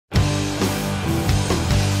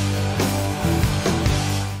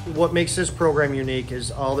What makes this program unique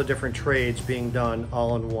is all the different trades being done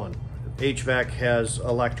all in one. HVAC has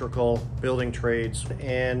electrical, building trades,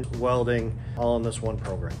 and welding all in this one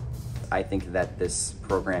program. I think that this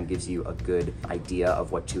program gives you a good idea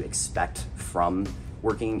of what to expect from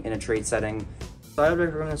working in a trade setting. So I would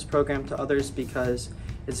recommend this program to others because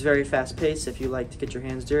it's very fast-paced. If you like to get your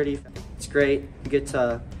hands dirty, it's great. You get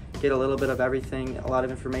to get a little bit of everything, a lot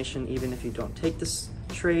of information, even if you don't take this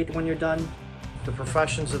trade when you're done. The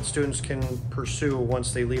professions that students can pursue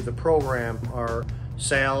once they leave the program are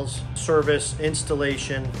sales, service,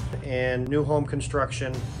 installation, and new home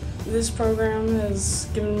construction. This program has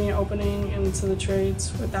given me an opening into the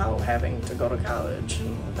trades without having to go to college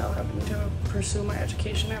and without having to pursue my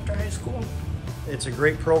education after high school. It's a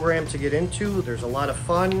great program to get into. There's a lot of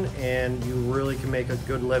fun, and you really can make a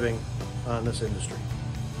good living on this industry.